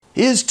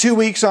Is 2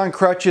 weeks on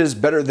crutches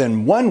better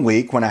than 1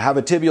 week when I have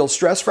a tibial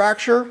stress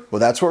fracture? Well,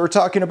 that's what we're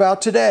talking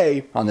about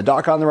today on the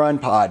Doc on the Run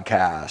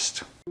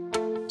podcast.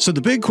 So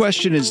the big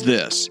question is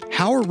this: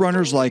 how are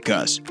runners like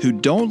us, who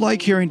don't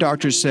like hearing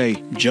doctors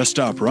say, just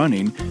stop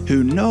running,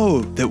 who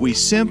know that we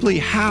simply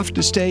have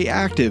to stay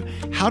active,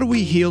 how do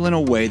we heal in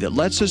a way that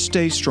lets us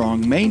stay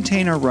strong,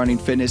 maintain our running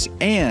fitness,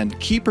 and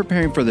keep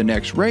preparing for the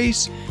next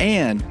race,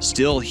 and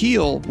still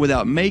heal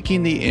without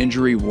making the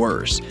injury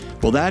worse?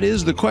 Well, that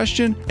is the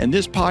question, and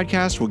this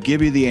podcast will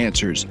give you the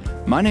answers.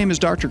 My name is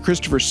Dr.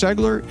 Christopher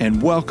Segler,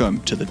 and welcome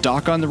to the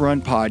Doc on the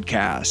Run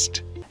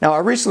podcast. Now, I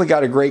recently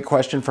got a great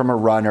question from a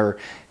runner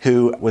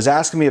who was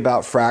asking me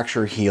about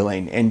fracture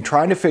healing and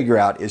trying to figure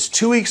out, is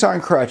 2 weeks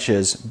on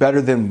crutches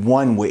better than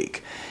 1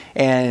 week?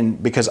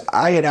 And because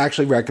I had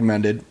actually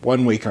recommended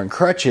 1 week on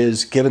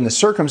crutches, given the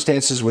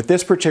circumstances with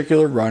this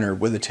particular runner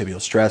with a tibial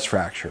stress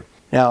fracture.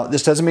 Now,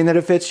 this doesn't mean that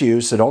it fits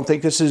you, so don't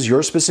think this is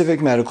your specific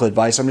medical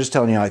advice. I'm just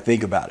telling you how I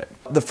think about it.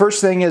 The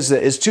first thing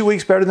is 2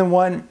 weeks better than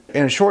one?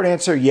 And a short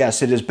answer,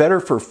 yes, it is better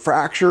for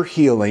fracture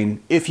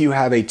healing if you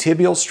have a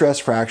tibial stress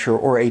fracture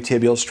or a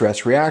tibial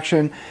stress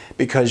reaction,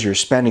 because you're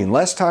spending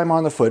less time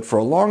on the foot for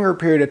a longer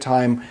period of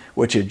time,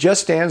 which it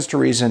just stands to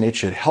reason it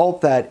should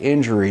help that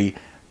injury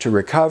to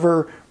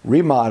recover,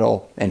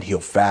 remodel, and heal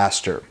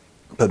faster.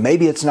 But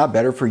maybe it's not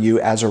better for you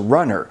as a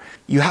runner.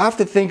 You have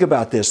to think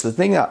about this. The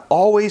thing I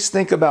always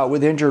think about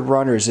with injured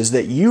runners is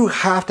that you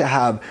have to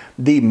have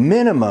the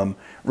minimum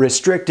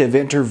restrictive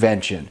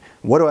intervention.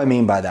 What do I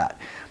mean by that?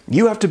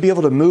 You have to be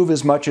able to move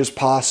as much as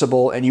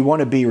possible, and you want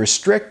to be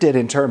restricted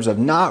in terms of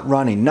not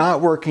running, not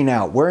working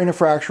out, wearing a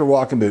fracture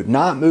walking boot,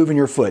 not moving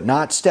your foot,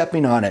 not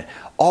stepping on it.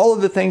 All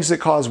of the things that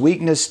cause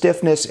weakness,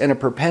 stiffness, and a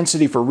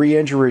propensity for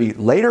re-injury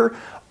later,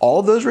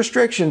 all those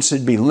restrictions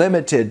should be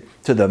limited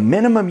to the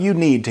minimum you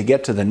need to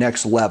get to the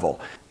next level.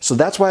 So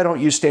that's why I don't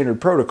use standard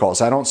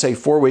protocols. I don't say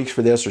 4 weeks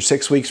for this or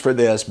 6 weeks for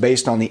this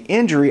based on the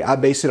injury. I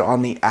base it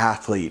on the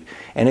athlete.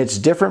 And it's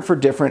different for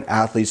different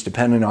athletes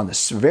depending on the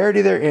severity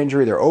of their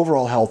injury, their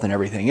overall health, and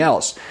everything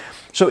else.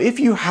 So if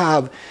you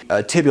have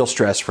a tibial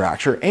stress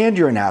fracture and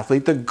you're an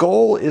athlete, the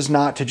goal is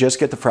not to just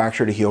get the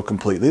fracture to heal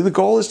completely. The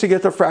goal is to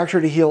get the fracture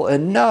to heal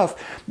enough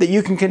that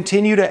you can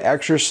continue to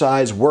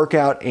exercise, work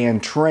out,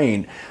 and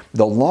train.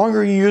 The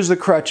longer you use the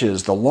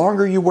crutches, the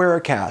longer you wear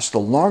a cast, the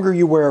longer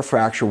you wear a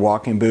fracture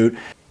walking boot,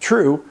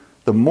 true,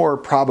 the more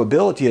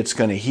probability it's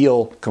going to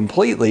heal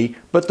completely,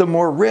 but the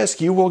more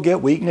risk you will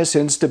get weakness,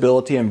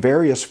 instability, and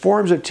various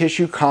forms of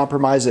tissue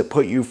compromise that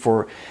put you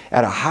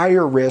at a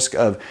higher risk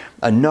of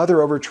another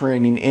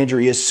overtraining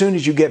injury as soon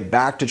as you get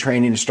back to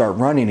training and start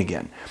running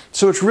again.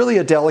 So it's really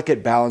a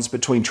delicate balance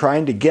between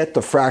trying to get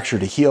the fracture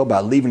to heal by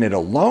leaving it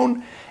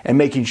alone and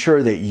making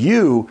sure that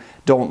you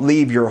don't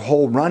leave your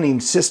whole running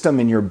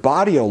system and your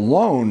body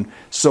alone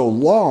so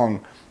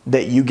long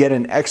that you get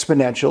an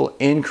exponential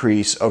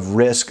increase of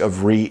risk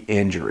of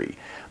re-injury.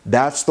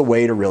 That's the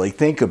way to really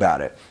think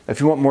about it.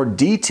 If you want more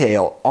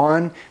detail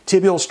on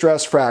tibial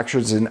stress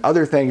fractures and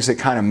other things that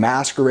kind of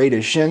masquerade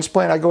as shin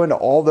splint, I go into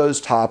all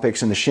those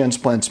topics in the Shin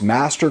Splints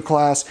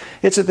Masterclass.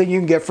 It's a thing you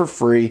can get for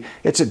free.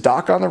 It's at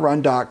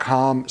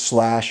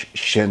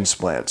docontherun.com/shin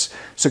splints.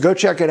 So go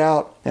check it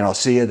out, and I'll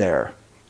see you there.